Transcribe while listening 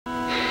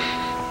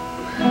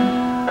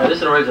This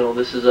is an original.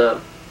 This is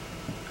a,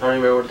 I don't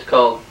even remember what it's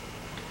called.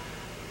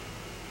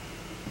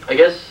 I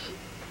guess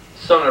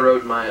it's a song I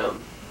wrote in my,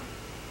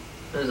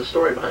 there's a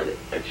story behind it,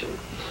 actually.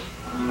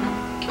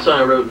 A song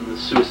I wrote in the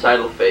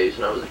suicidal phase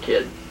when I was a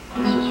kid.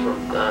 This is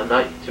from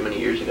not too many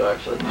years ago,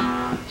 actually.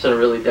 It's in a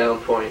really down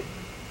point.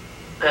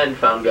 I hadn't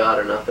found God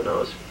or nothing. I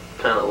was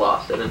kind of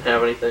lost. I didn't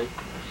have anything.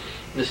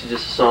 This is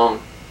just a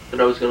song that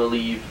I was going to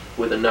leave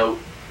with a note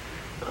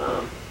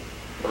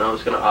when I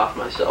was going to off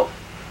myself.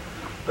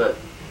 But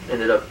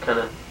ended up kind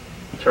of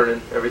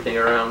turning everything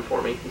around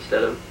for me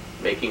instead of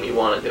making me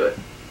want to do it.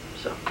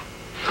 So,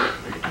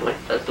 anyway,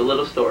 that's the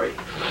little story.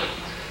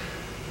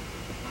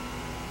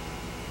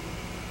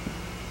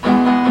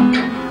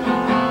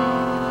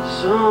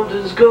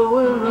 Something's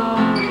going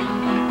wrong.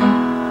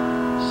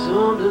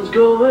 Something's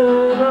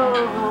going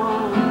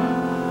on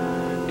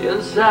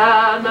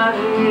inside my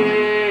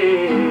head.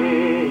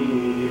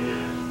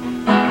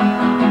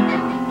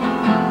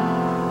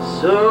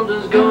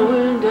 Something's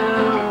going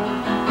down.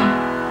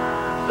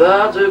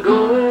 Thoughts are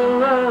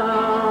going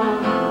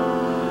around.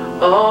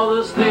 All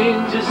those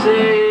things you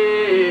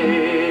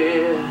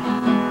said,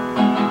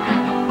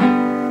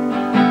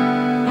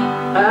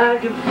 I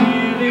can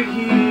feel it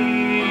here.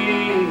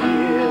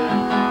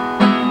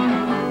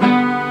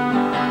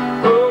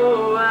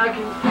 Oh, I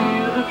can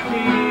feel the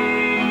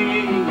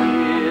fear.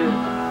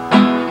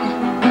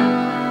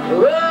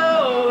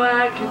 Oh,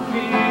 I can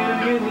feel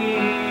you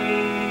near.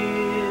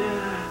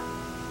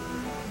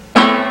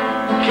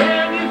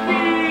 Can you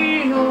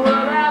feel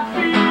what I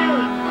feel?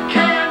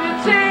 Can you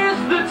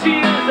taste the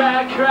tears I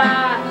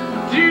cry?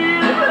 Do you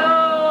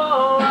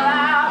know what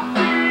I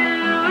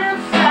feel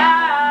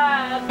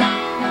inside?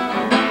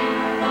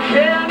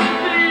 Can you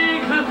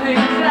think the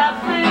things I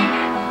think?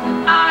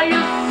 Are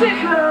you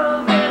sicker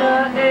than I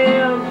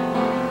am?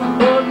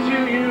 Or do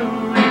you even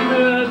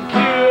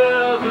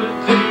give a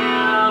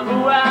damn?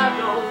 Oh, I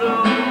don't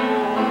know.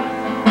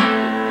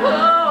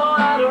 Oh, I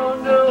don't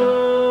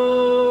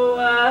know.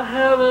 I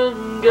haven't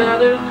got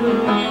a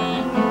clue.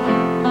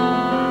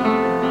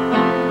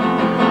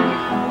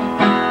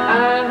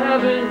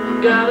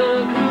 Got a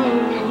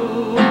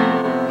clue.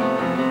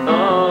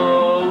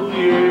 Oh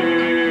yeah.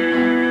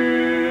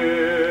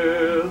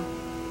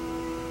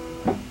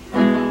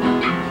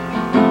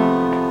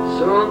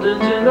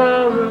 Something's in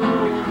my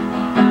room.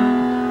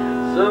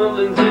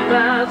 Something's in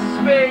my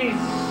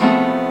space.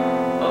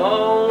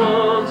 All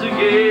once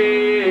again.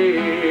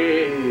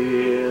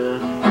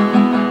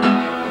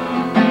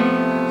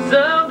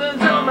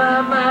 Something's on my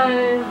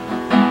mind.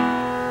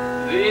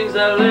 Things I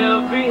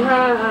left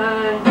behind.